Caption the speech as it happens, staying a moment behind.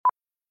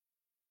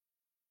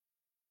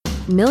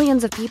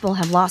Millions of people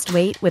have lost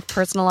weight with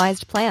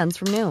personalized plans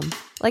from Noom.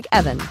 Like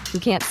Evan, who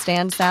can't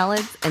stand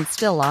salads and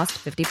still lost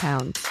 50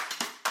 pounds.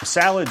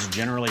 Salads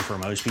generally for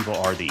most people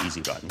are the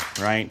easy button,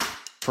 right?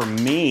 For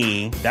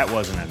me, that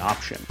wasn't an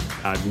option.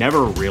 I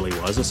never really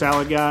was a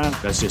salad guy.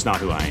 That's just not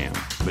who I am.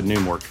 But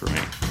Noom worked for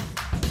me.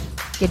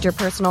 Get your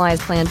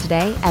personalized plan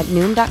today at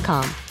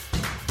Noom.com.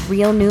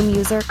 Real Noom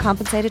user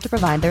compensated to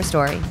provide their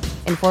story.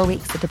 In 4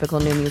 weeks, the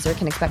typical Noom user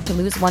can expect to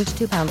lose 1 to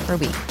 2 pounds per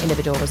week.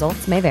 Individual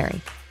results may vary.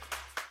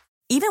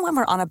 Even when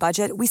we're on a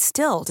budget, we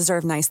still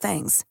deserve nice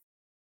things.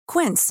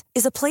 Quince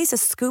is a place to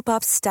scoop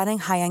up stunning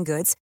high-end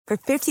goods for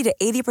 50 to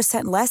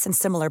 80% less than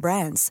similar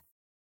brands.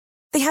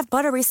 They have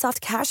buttery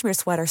soft cashmere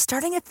sweaters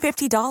starting at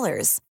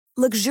 $50,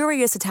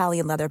 luxurious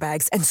Italian leather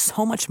bags, and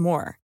so much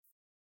more.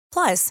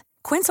 Plus,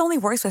 Quince only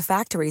works with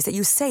factories that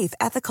use safe,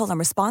 ethical, and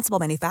responsible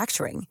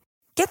manufacturing.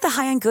 Get the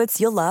high-end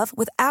goods you'll love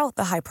without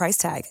the high price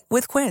tag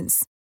with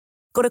Quince.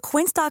 Go to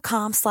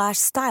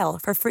quince.com/style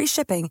for free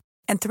shipping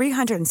and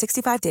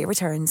 365-day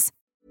returns.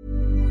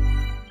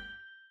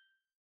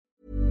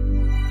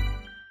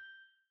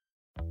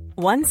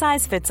 One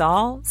size fits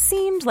all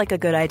seemed like a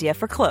good idea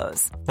for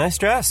clothes. Nice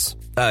dress.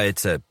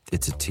 It's a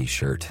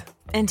t-shirt.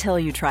 Until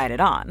you tried it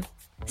on.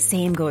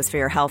 Same goes for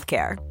your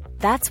healthcare.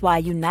 That's why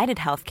United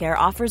Healthcare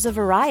offers a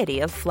variety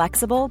of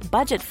flexible,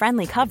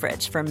 budget-friendly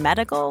coverage for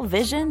medical,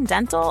 vision,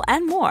 dental,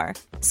 and more.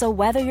 So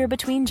whether you're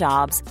between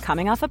jobs,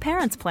 coming off a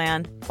parent's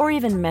plan, or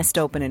even missed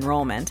open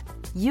enrollment,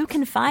 you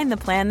can find the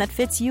plan that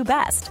fits you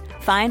best.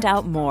 Find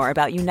out more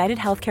about United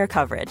Healthcare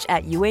coverage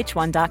at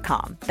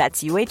uh1.com.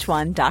 That's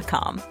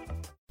uh1.com.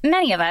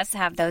 Many of us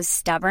have those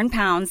stubborn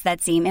pounds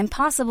that seem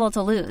impossible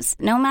to lose,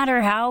 no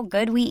matter how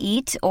good we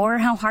eat or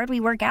how hard we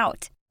work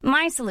out.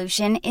 My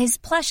solution is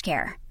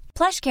PlushCare.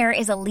 PlushCare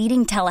is a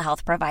leading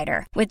telehealth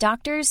provider with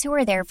doctors who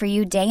are there for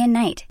you day and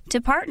night to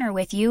partner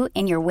with you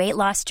in your weight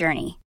loss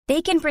journey.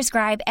 They can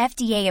prescribe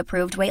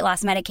FDA-approved weight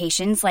loss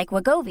medications like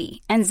Wegovy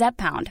and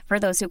Zepbound for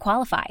those who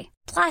qualify.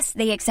 Plus,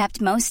 they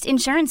accept most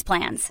insurance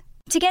plans.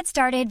 To get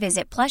started,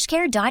 visit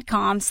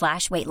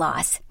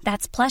plushcare.com/weightloss.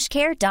 That's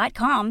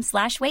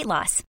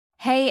plushcare.com/weightloss.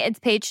 Hey, it's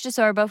Paige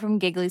DeSorbo from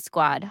Giggly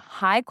Squad.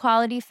 High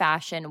quality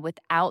fashion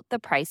without the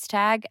price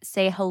tag.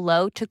 Say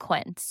hello to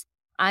Quince.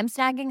 I'm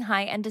snagging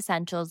high-end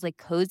essentials like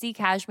cozy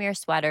cashmere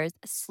sweaters,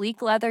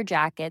 sleek leather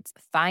jackets,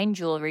 fine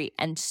jewelry,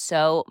 and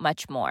so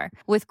much more.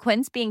 With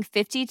Quince being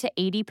 50 to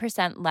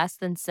 80% less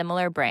than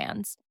similar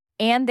brands.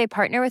 And they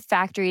partner with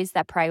factories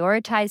that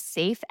prioritize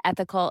safe,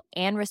 ethical,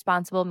 and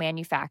responsible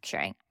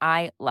manufacturing.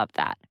 I love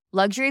that.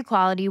 Luxury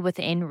quality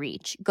within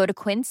reach. Go to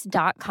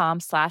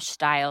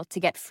quince.com/style to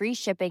get free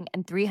shipping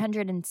and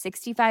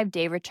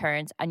 365-day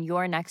returns on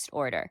your next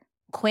order.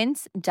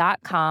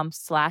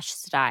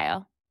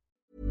 Quince.com/style.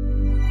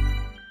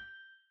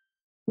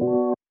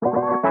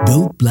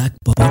 Dope Black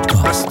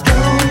Podcast.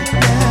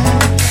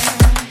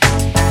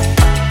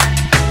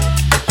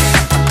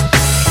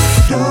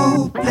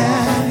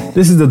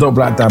 This is the Dope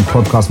Black Dad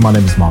Podcast. My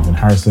name is Marvin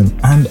Harrison,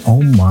 and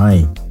oh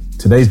my,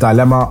 today's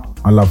dilemma.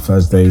 I love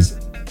Thursdays.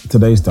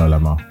 Today's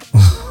dilemma.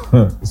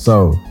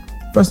 So,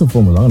 first and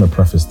foremost, I'm going to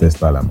preface this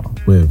dilemma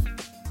with,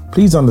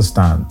 please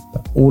understand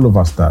that all of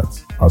us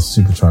dads are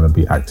super trying to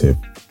be active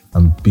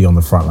and be on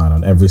the front line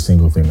on every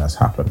single thing that's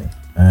happening.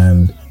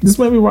 And this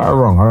may be right or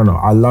wrong. I don't know.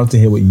 I'd love to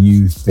hear what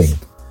you think.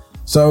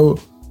 So,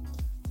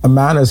 a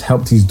man has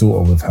helped his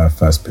daughter with her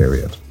first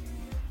period.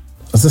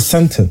 It's a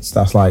sentence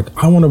that's like,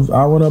 I want to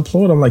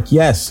applaud. I'm like,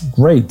 yes,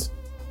 great.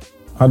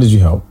 How did you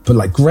help? But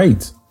like,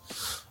 great.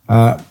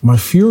 My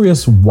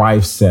furious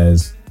wife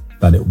says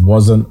that it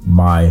wasn't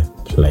my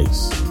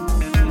place.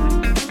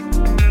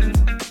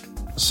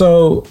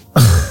 So,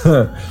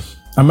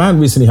 a man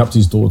recently helped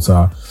his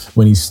daughter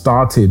when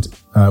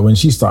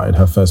she started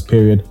her first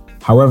period.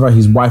 However,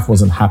 his wife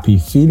wasn't happy,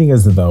 feeling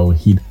as though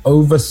he'd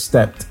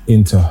overstepped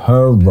into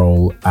her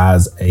role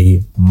as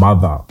a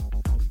mother.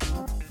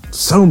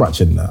 So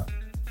much in there.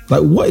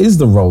 Like, what is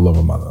the role of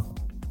a mother?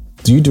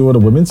 Do you do all the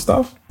women's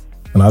stuff?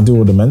 And I do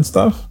all the men's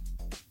stuff?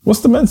 What's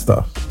the men's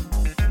stuff?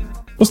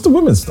 What's the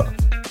women's stuff?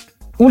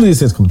 All of these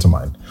things come to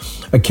mind.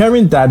 A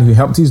caring dad who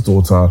helped his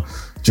daughter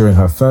during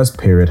her first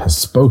period has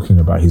spoken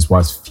about his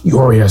wife's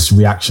furious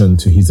reaction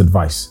to his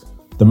advice.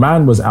 The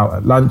man was out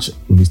at lunch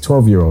with his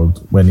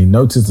 12-year-old when he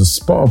noticed a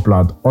spot of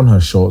blood on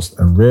her shorts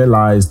and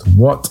realized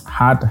what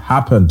had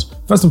happened.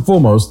 First and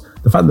foremost,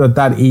 the fact that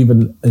dad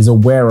even is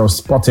aware of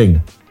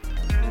spotting.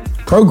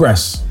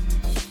 Progress.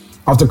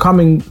 After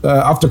covering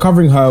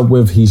her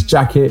with his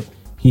jacket,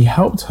 he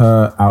helped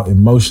her out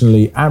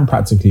emotionally and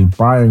practically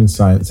buying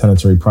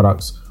sanitary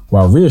products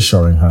while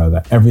reassuring her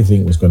that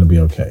everything was going to be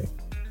okay.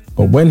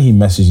 But when he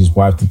messaged his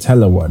wife to tell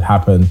her what had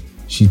happened,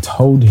 she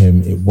told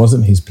him it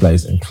wasn't his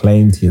place and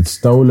claimed he had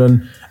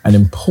stolen an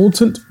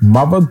important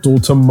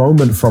mother-daughter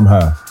moment from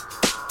her.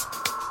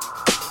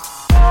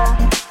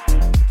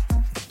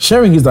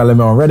 Sharing his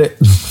dilemma on Reddit,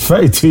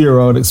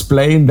 32-year-old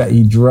explained that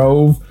he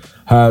drove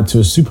her to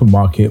a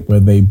supermarket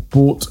where they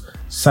bought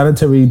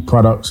sanitary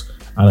products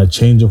and a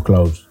change of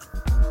clothes.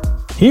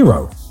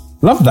 Hero.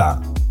 Love that.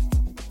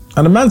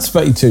 And the man's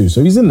 32,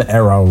 so he's in the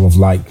era of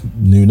like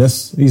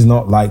newness. He's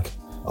not like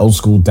old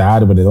school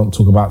dad where they don't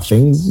talk about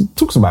things. He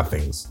talks about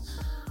things.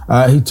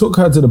 He took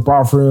her to the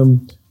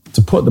bathroom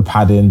to put the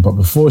pad in, but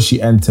before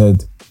she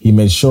entered, he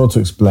made sure to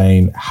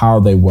explain how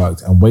they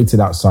worked and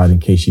waited outside in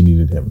case she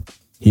needed him.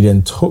 He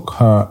then took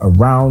her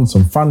around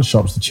some fun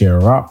shops to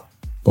cheer her up,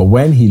 but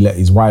when he let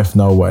his wife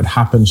know what had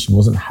happened, she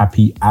wasn't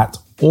happy at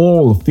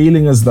all,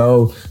 feeling as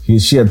though she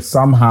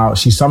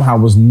somehow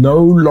was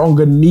no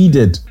longer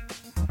needed.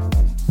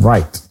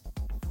 Right.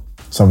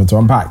 Something to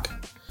unpack.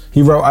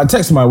 He wrote, I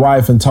texted my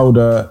wife and told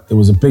her it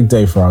was a big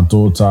day for our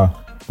daughter.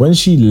 When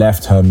she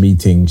left her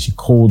meeting, she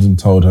called and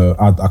told her,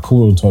 I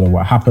called and told her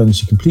what happened.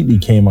 She completely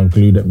came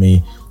unglued at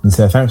me and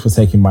said, thanks for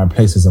taking my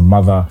place as a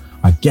mother.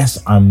 I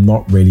guess I'm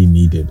not really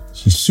needed.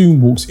 She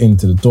soon walks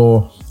into the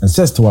door and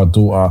says to our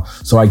daughter,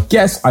 so I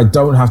guess I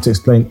don't have to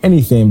explain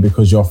anything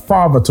because your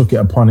father took it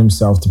upon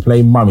himself to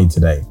play mummy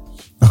today.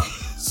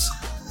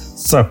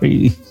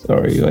 Sorry,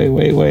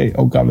 wait.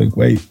 I'm coming,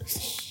 wait.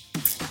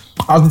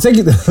 After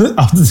taking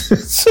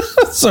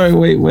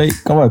sorry, wait.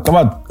 Come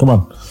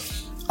on.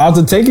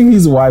 After taking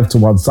his wife to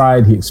one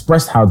side, he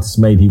expressed how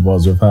dismayed he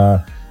was with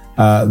her,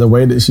 the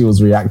way that she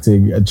was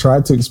reacting, and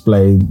tried to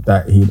explain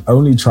that he'd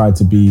only tried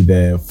to be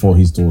there for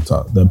his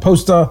daughter. The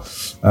poster,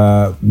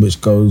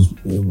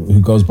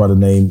 who goes by the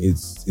name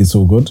It's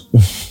All Good.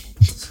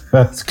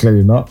 That's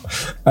clearly not.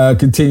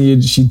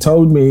 Continued, she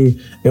told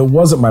me it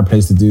wasn't my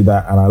place to do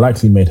that, and I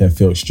likely made her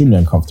feel extremely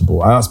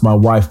uncomfortable. I asked my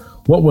wife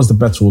what was the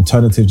better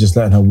alternative, just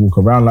letting her walk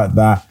around like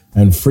that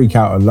and freak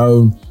out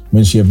alone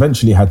when she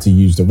eventually had to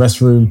use the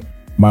restroom.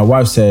 My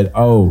wife said,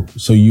 oh,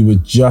 so you were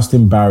just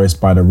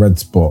embarrassed by the red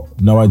spot.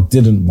 No, I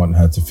didn't want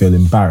her to feel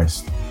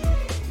embarrassed.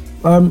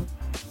 The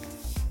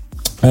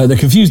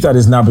confused dad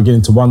is now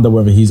beginning to wonder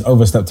whether he's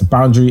overstepped a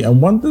boundary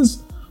and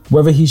wonders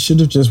whether he should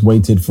have just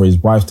waited for his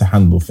wife to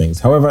handle things.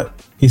 However,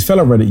 his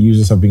fellow Reddit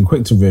users have been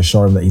quick to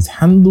reassure him that he's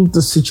handled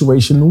the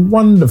situation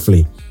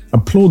wonderfully,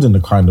 applauding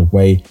the kind of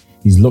way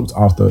he's looked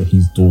after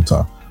his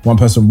daughter. One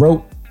person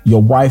wrote,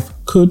 your wife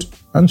could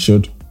and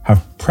should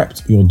have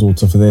prepped your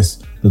daughter for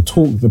this. The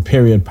talk, the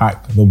period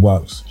pack, the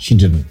works. She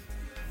didn't.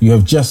 You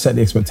have just set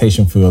the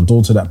expectation for your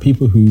daughter that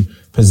people who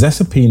possess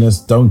a penis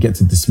don't get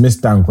to dismiss,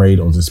 downgrade,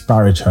 or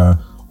disparage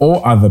her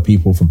or other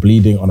people for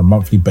bleeding on a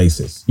monthly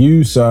basis.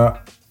 You, sir,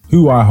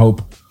 who I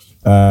hope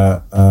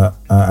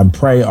and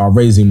pray are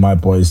raising my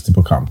boys to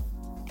become.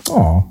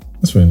 Oh,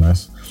 that's really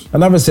nice.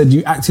 Another said,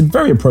 you acted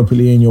very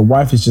appropriately and your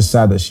wife is just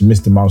sad that she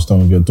missed the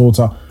milestone of your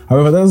daughter.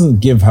 However, that doesn't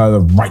give her the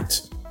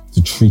right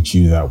to treat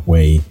you that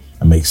way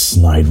and make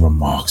snide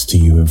remarks to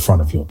you in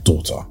front of your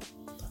daughter.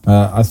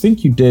 I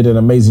think you did an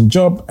amazing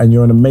job and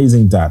you're an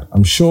amazing dad.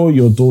 I'm sure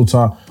your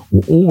daughter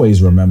will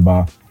always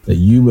remember that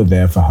you were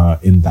there for her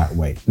in that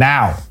way.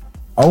 Now,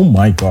 oh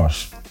my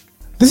gosh,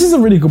 this is a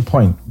really good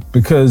point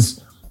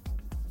because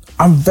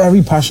I'm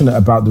very passionate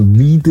about the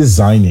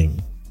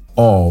redesigning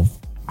of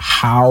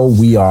how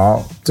we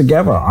are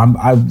together.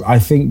 I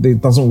think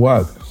it doesn't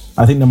work.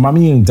 I think the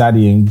mummying and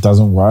daddying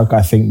doesn't work.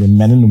 I think the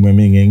men and the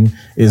womening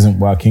isn't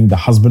working. The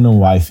husband and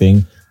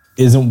wifing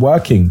isn't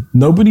working.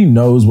 Nobody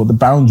knows what the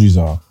boundaries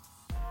are.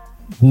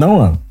 No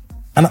one.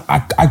 And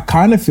I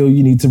kind of feel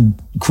you need to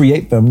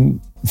create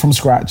them from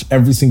scratch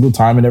every single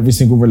time in every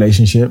single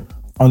relationship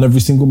on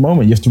every single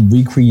moment. You have to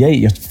recreate.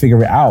 You have to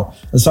figure it out.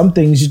 And some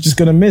things you're just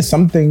going to miss.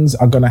 Some things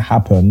are going to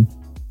happen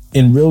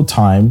in real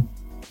time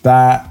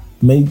that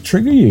may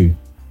trigger you.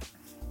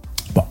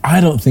 But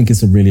I don't think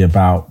it's really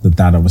about the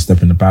dad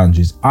overstepping the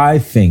boundaries. I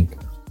think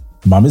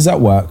mum is at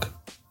work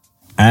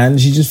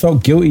and she just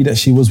felt guilty that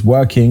she was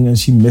working and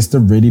she missed a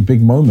really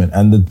big moment.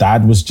 And the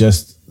dad was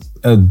just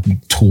a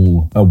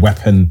tool, a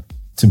weapon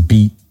to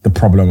beat the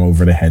problem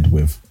over the head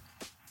with.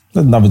 It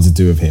had nothing to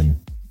do with him.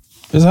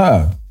 It's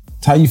her.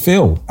 It's how you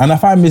feel. And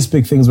if I miss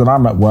big things when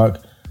I'm at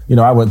work, you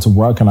know, I went to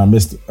work and I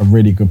missed a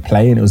really good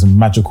play and it was a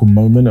magical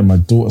moment and my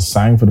daughter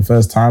sang for the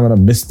first time and I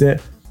missed it.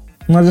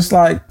 And I just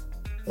like,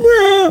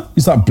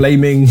 you start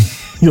blaming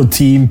your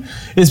team.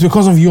 It's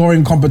because of your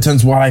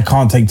incompetence why I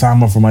can't take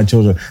time off for my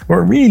children. But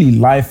really,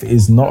 life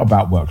is not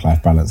about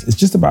work-life balance. It's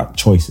just about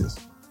choices.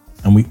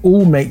 And we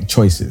all make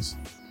choices.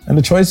 And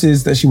the choice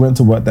is that she went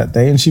to work that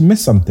day and she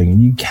missed something.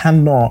 And you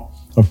cannot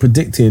have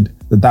predicted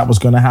that was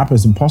going to happen.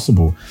 It's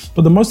impossible.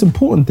 But the most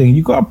important thing,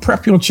 you got to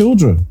prep your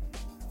children.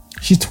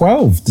 She's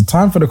 12. The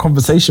time for the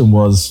conversation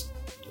was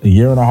a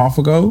year and a half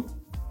ago.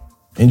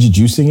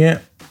 Introducing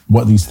it,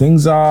 what these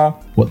things are,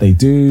 what they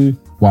do,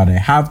 why they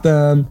have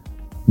them,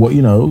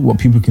 what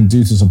people can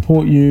do to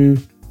support you.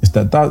 It's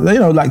that,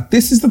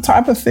 this is the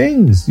type of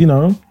things,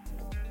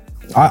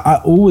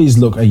 I always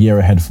look a year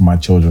ahead for my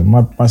children.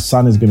 My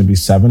son is going to be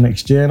 7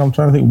 next year and I'm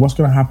trying to think what's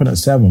going to happen at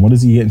 7. What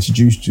does he get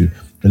introduced to?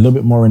 A little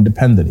bit more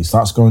independent. He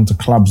starts going to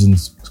clubs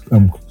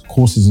and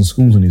courses and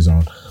schools on his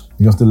own.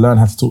 You have to learn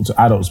how to talk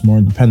to adults more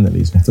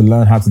independently. You have to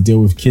learn how to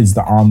deal with kids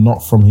that are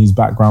not from his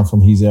background,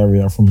 from his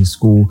area, from his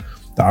school,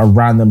 that are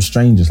random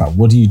strangers. Like,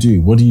 what do you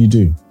do? What do you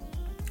do?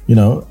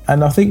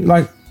 And I think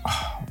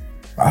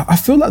I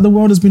feel like the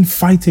world has been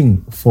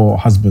fighting for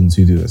husbands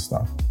who do this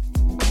stuff.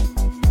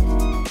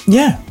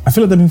 Yeah, I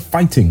feel like they've been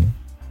fighting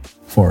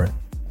for it.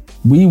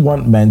 We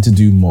want men to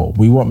do more.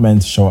 We want men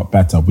to show up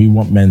better. We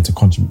want men to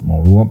contribute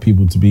more. We want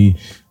people to be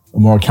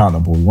more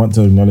accountable. We want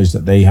to acknowledge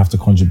that they have to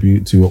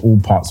contribute to all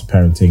parts of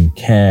parenting.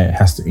 Care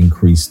has to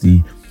increase.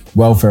 The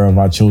welfare of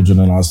our children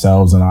and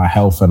ourselves and our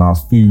health and our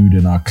food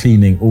and our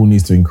cleaning all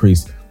needs to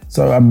increase.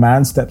 So a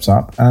man steps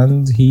up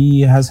and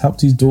he has helped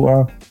his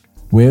daughter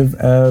with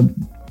a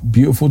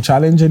beautiful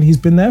challenge, and he's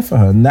been there for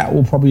her. And that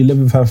will probably live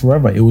with her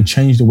forever. It will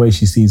change the way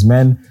she sees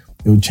men.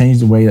 It will change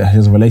the way that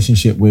his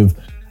relationship with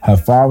her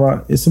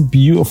father. It's a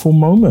beautiful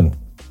moment.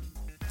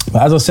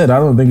 But as I said, I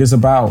don't think it's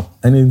about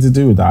anything to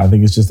do with that. I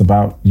think it's just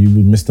about you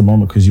missed the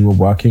moment because you were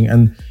working.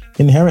 And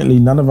inherently,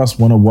 none of us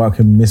want to work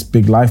and miss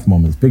big life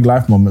moments. Big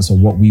life moments are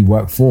what we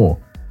work for.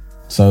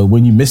 So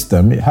when you miss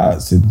them, it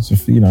hurts. It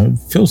just,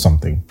 feel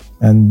something.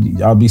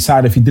 And I'd be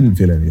sad if you didn't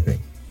feel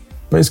anything.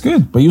 But it's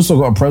good. But you also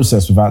got a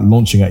process without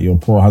launching at your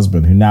poor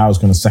husband, who now is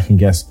going to second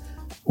guess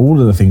all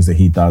of the things that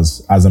he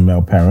does as a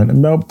male parent.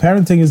 And male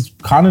parenting is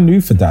kind of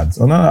new for dads.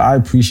 I know I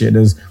appreciate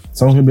there's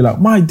someone's going to be like,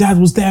 my dad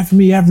was there for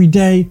me every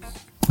day.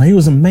 He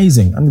was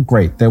amazing and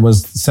great. There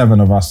was 7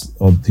 of us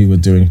who were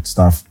doing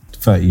stuff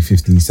 30,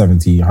 50,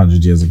 70,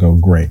 100 years ago.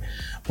 Great.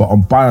 But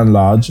by and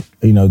large,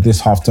 this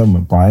half term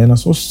went by and I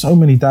saw so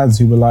many dads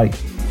who were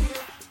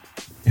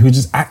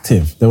just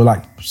active. They were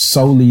like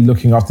solely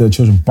looking after their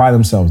children by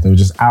themselves. They were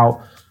just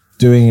out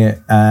doing it.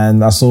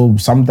 And I saw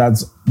some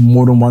dads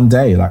more than one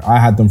day. Like I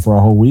had them for a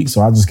whole week.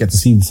 So I just get to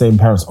see the same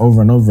parents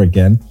over and over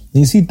again. And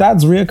you see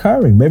dads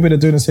reoccurring. Maybe they're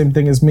doing the same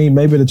thing as me.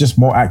 Maybe they're just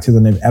more active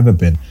than they've ever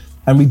been.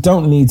 And we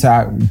don't need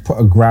to put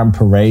a grand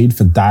parade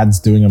for dads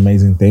doing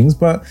amazing things,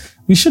 but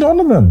we should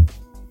honor them.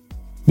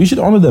 We should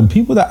honor them.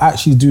 People that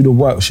actually do the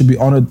work should be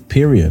honored,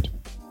 period.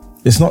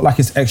 It's not like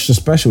it's extra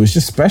special. It's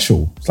just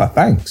special. It's like,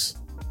 thanks.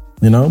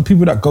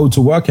 People that go to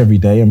work every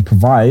day and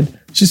provide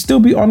should still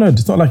be honored.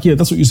 It's not like, yeah,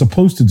 that's what you're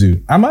supposed to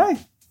do. Am I?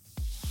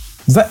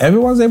 Is that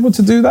everyone's able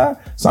to do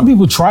that? Some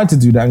people try to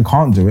do that and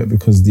can't do it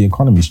because the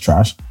economy's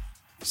trash.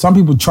 Some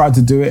people try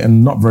to do it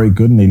and not very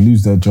good and they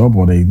lose their job,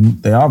 or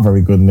they are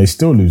very good and they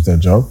still lose their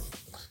job.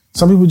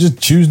 Some people just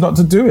choose not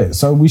to do it.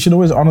 So we should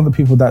always honor the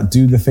people that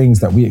do the things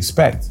that we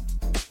expect.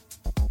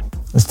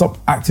 And stop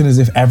acting as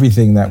if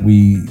everything that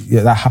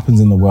that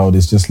happens in the world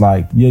is just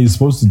like, yeah, you're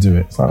supposed to do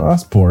it. It's like, oh,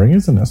 that's boring,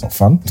 isn't it? That's not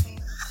fun.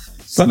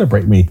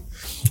 Celebrate me.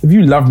 If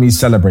you love me,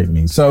 celebrate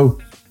me. So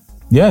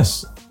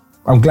yes,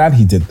 I'm glad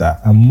he did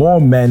that. And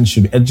more men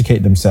should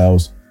educate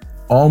themselves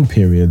on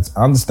periods,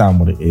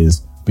 understand what it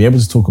is, be able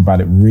to talk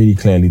about it really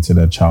clearly to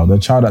their child. Their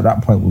child at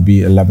that point will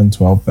be 11,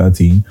 12,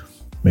 13,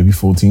 maybe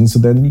 14. So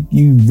then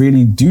you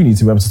really do need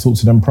to be able to talk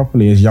to them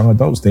properly as young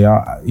adults. They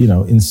are,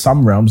 in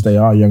some realms, they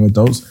are young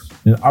adults.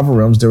 In other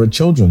realms, there are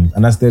children.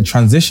 And as they're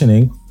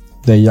transitioning,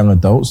 they're young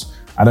adults.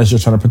 And as you're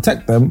trying to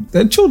protect them,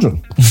 they're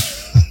children.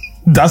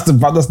 That's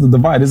the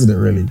divide, isn't it,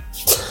 really?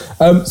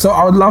 So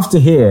I would love to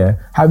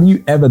hear, have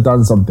you ever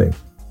done something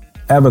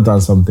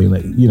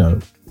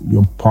that,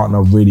 your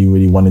partner really,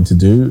 really wanted to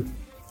do?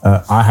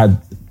 I had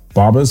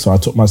barbers, so I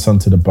took my son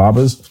to the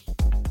barbers.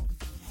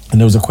 And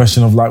there was a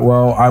question of like,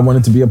 well, I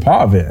wanted to be a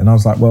part of it. And I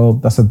was like, well,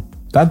 that's a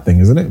dad thing,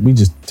 isn't it? We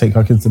just take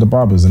our kids to the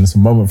barbers and it's a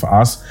moment for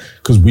us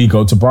because we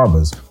go to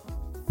barbers.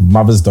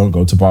 Mothers don't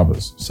go to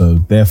barbers. So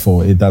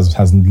therefore it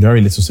has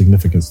very little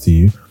significance to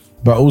you.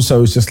 But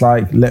also it's just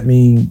like, let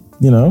me,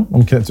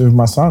 I'm connected with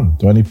my son.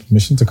 Do I need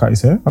permission to cut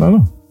his hair? I don't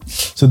know.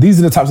 So these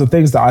are the types of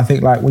things that I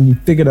think like when you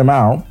figure them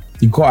out,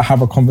 you got to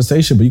have a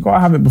conversation, but you got to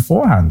have it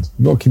beforehand.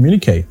 You got to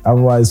communicate.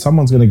 Otherwise,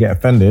 someone's going to get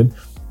offended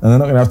and they're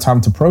not going to have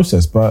time to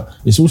process. But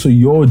it's also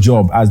your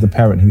job as the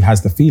parent who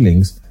has the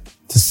feelings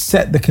to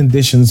set the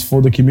conditions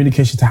for the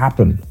communication to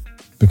happen,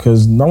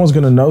 because no one's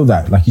going to know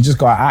that. Like, you just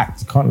got to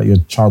act. You can't let your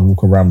child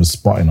walk around with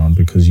spotting on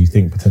because you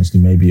think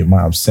potentially maybe it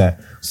might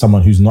upset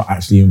someone who's not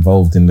actually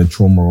involved in the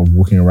trauma of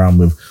walking around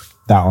with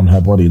that on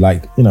her body.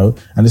 And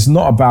it's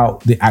not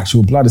about the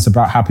actual blood. It's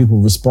about how people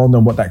respond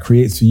and what that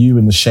creates for you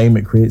and the shame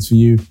it creates for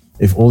you.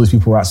 If all these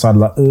people are outside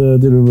like,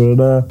 there's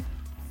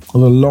a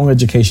long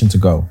education to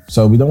go.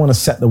 So we don't want to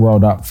set the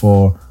world up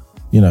for,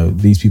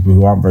 these people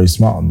who aren't very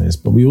smart on this,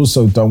 but we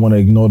also don't want to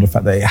ignore the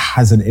fact that it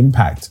has an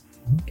impact.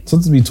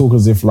 Sometimes we talk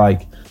as if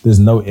like there's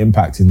no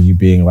impact in you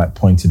being like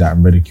pointed at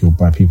and ridiculed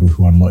by people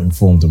who are not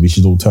informed, and we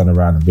should all turn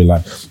around and be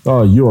like,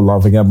 oh, you're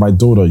laughing at my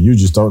daughter, you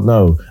just don't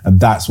know. And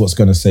that's what's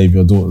going to save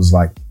your daughter's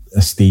like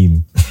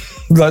esteem.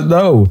 Like,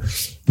 no,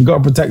 you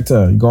got to protect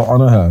her. You got to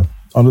honor her.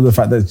 Honor the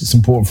fact that it's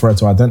important for her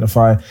to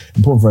identify,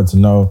 important for her to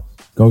know.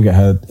 Go get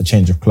her a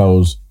change of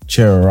clothes,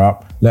 cheer her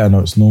up, let her know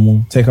it's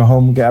normal, take her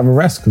home, get her a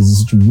rest,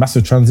 because it's a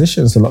massive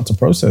transition. It's a lot to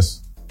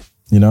process,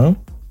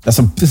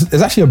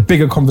 There's actually a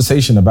bigger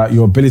conversation about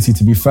your ability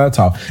to be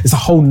fertile. It's a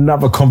whole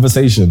nother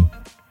conversation.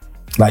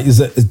 Like,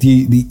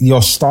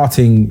 you're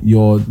starting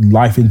your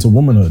life into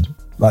womanhood.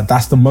 Like,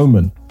 that's the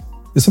moment.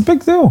 It's a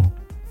big deal.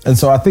 And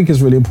so I think it's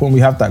really important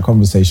we have that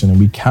conversation, and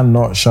we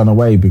cannot shun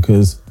away,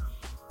 because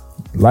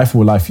life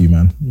will life you,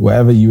 man.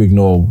 Whatever you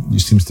ignore, it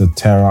seems to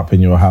tear up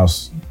in your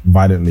house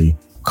violently,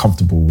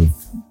 comfortable with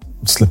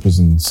slippers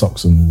and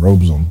socks and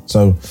robes on.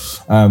 So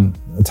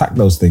attack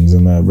those things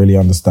and really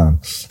understand.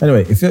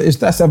 Anyway, if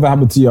that's ever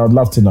happened to you, I'd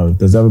love to know.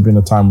 There's ever been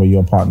a time where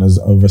your partner's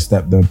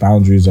overstepped the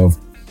boundaries of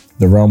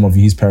the realm of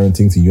his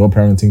parenting to your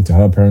parenting, to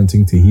her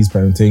parenting, to his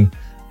parenting?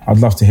 I'd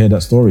love to hear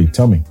that story.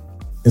 Tell me.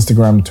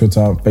 Instagram,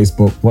 Twitter,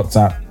 Facebook,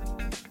 WhatsApp,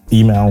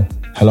 email,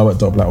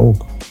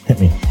 hello@dotblack.org. Hit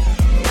me.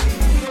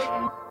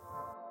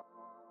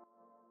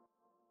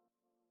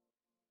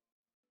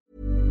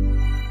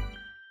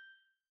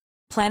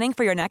 Planning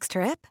for your next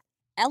trip?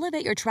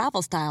 Elevate your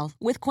travel style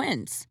with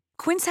Quince.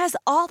 Quince has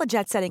all the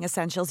jet-setting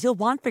essentials you'll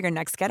want for your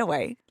next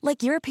getaway,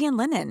 like European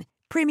linen,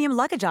 premium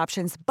luggage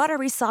options,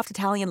 buttery soft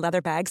Italian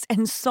leather bags,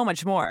 and so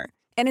much more.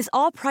 And is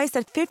all priced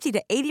at 50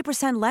 to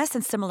 80% less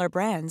than similar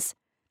brands.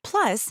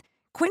 Plus,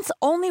 Quince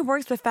only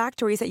works with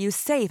factories that use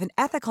safe and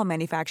ethical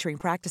manufacturing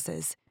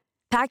practices.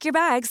 Pack your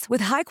bags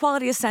with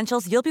high-quality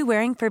essentials you'll be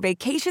wearing for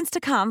vacations to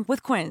come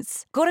with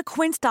Quince. Go to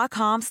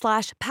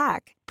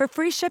quince.com/pack for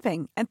free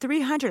shipping and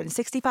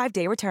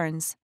 365-day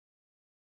returns.